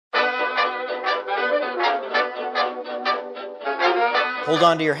Hold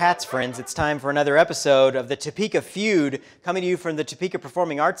on to your hats, friends. It's time for another episode of the Topeka Feud, coming to you from the Topeka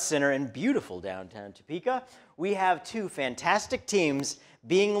Performing Arts Center in beautiful downtown Topeka. We have two fantastic teams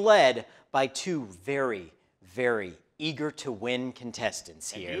being led by two very, very eager-to-win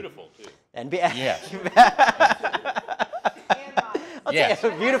contestants here. And beautiful, too. And yes. Yes.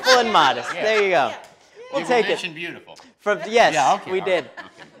 Beautiful and modest. Yes. There you go. We'll take it. Beautiful. Yes, yeah, okay, we did. Right,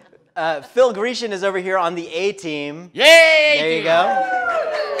 okay. Phil Grecian is over here on the A team. Yay! There you go.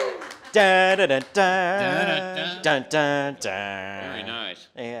 Dun, dun, dun, dun, dun, dun, dun. Very nice.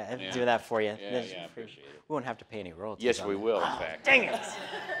 Yeah, I'll do that for you. Yeah, appreciate it. We won't have to pay any royalties. Yes, on we that. will, in fact. Dang it.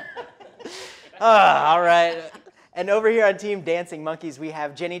 All right. And over here on Team Dancing Monkeys, we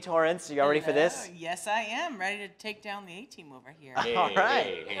have Jenny Torrence. Are you all ready for this? Yes, I am. Ready to take down the A-team over here. Hey, all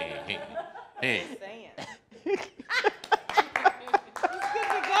right. Hey. Just good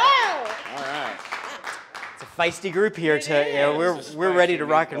to go. All right. It's a feisty group here. We're ready to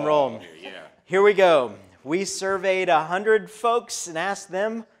rock and roll. Yeah. Here we go. We surveyed 100 folks and asked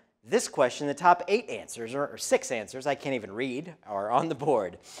them this question. The top 8 answers, or 6 answers, I can't even read, are on the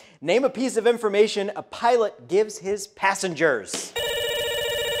board. Name a piece of information a pilot gives his passengers.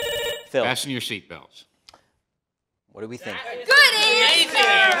 Phil. Fasten your seatbelts. What do we think? Good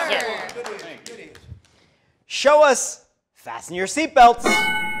answer. Show us. Fasten your seatbelts.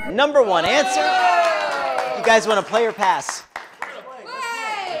 Number 1 answer. You guys want to play or pass?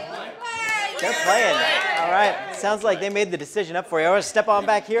 They're playing. All right. Sounds like they made the decision up for you. All right, step on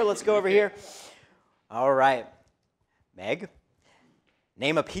back here. Let's go over here. All right. Meg,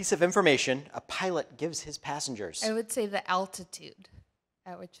 name a piece of information a pilot gives his passengers. I would say the altitude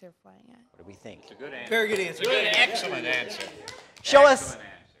at which they're flying at. What do we think? It's a good answer. Very good answer. Good, excellent answer. Show us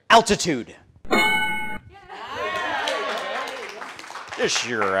altitude. This is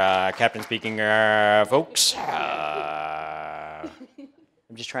your captain speaking, folks. I'm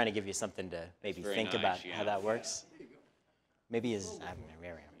just trying to give you something to maybe Very think nice, about yeah. how that works. Maybe is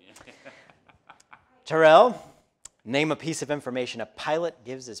Terrell, name a piece of information a pilot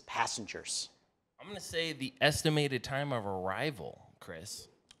gives his passengers. I'm going to say the estimated time of arrival, Chris.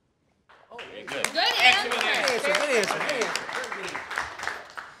 Very good. Excellent answer. Good answer. Good answer.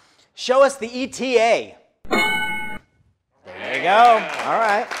 Show us the ETA. There you go. All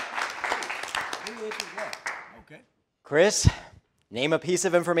right. Okay. Chris, name a piece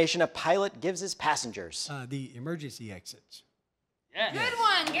of information a pilot gives his passengers. The emergency exits. Yeah. Good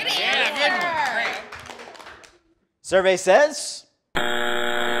one. Good answer. Yeah, good one. Great. Survey says. Oh,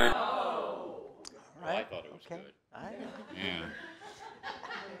 I thought it was good. Yeah.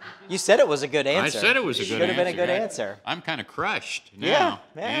 You said it was a good answer. I said it was a good answer. Should have been a good answer. I'm kind of crushed now.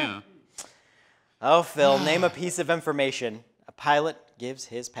 Yeah. Oh, Phil, name a piece of information a pilot gives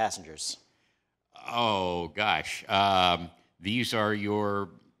his passengers. Oh, gosh. These are your,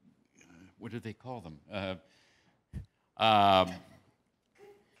 what do they call them? I've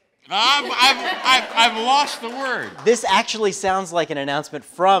lost the word. This actually sounds like an announcement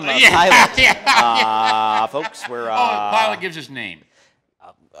from a pilot. Yeah. Folks, we're... Oh, the pilot gives his name.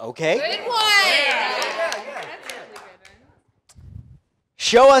 Okay. Good one.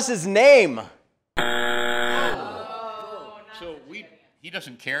 Show us his name. So he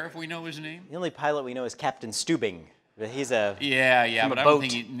doesn't care if we know his name? The only pilot we know is Captain Stubing. But he's a... Yeah, from but a I don't boat.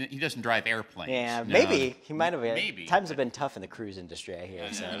 think he doesn't drive airplanes. Yeah, No. maybe. He might have... Maybe. Times have been tough in the cruise industry, I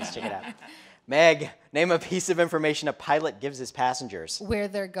hear, so let's check it out. Meg, name a piece of information a pilot gives his passengers. Where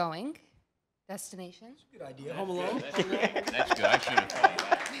they're going, destination. Good idea. Home Alone. That's good. I should have thought of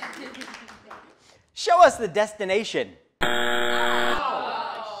that. Show us the destination.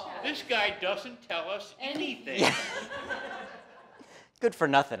 This guy doesn't tell us anything. Good for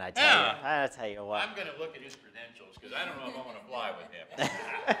nothing, I tell Yeah. you. I tell you what. I'm going to look at his credentials because I don't know if I want to fly with him.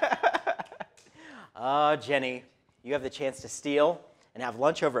 Oh, Jenny, you have the chance to steal and have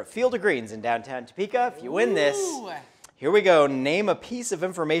lunch over at Field of Greens in downtown Topeka. If you win this, here we go. Name a piece of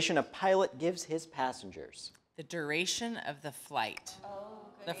information a pilot gives his passengers. The duration of the flight.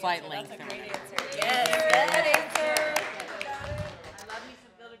 The flight length. That's a great answer. Yes,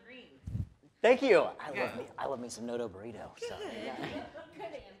 Thank you. I love me some Noto burrito. So.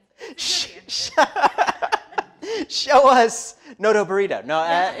 Show us Noto burrito. No,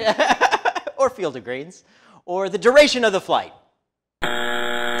 or Field of Greens, or the duration of the flight. Oh.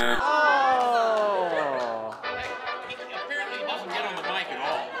 He apparently doesn't get on the mic at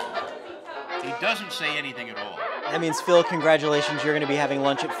all. He doesn't say anything at all. That means, Phil, congratulations. You're going to be having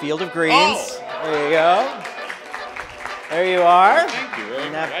lunch at Field of Greens. Oh. There you go. There you are. Thank you.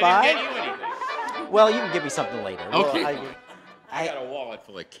 Isn't that I fine? didn't get you anything. Well, you can give me something later. Okay. Well, I got a wallet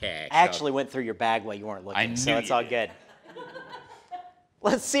full of cash. I actually went through your bag while you weren't looking, I so knew it's you all did. good.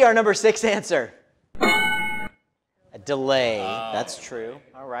 Let's see our number 6 answer. A delay. That's true.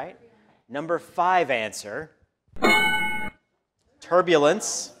 All right. Number 5 answer.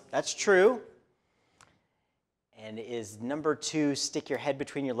 Turbulence. That's true. And is number 2 stick your head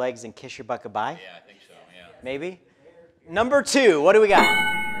between your legs and kiss your butt goodbye? Yeah, I think so, yeah. Maybe? Number 2, what do we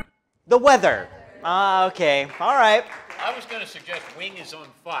got? The weather. Okay. All right. I was going to suggest wing is on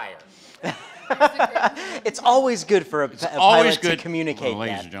fire. It's always good for a Always pilot good. to communicate Well,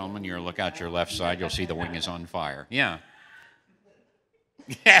 ladies that. and gentlemen, you look out your left side, you'll see the wing is on fire. Yeah.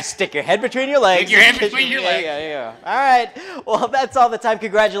 Yes. Stick your head between your legs. Stick your head between your legs. Yeah. All right. Well, that's all the time.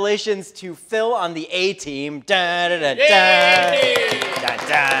 Congratulations to Phil on the A team. Dun, dun, dun, dun. Dun,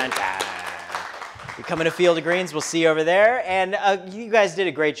 dun, dun. You're coming to Field of Greens. We'll see you over there. And you guys did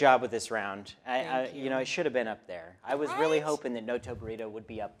a great job with this round. You know, it should have been up there. I was really hoping that No Toe Burrito would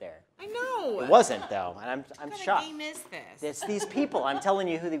be up there. I know. It wasn't, though, and I'm What shocked. kind of game is this? It's these people. I'm telling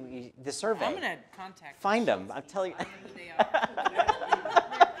you who the survey. I'm gonna contact. Find them. I'm telling you. Find who they are.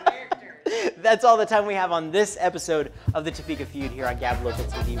 They're characters. That's all the time we have on this episode of the Topeka Feud here on Gab Local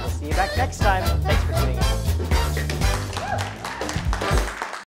TV. We'll see you back next time. Thanks for tuning in.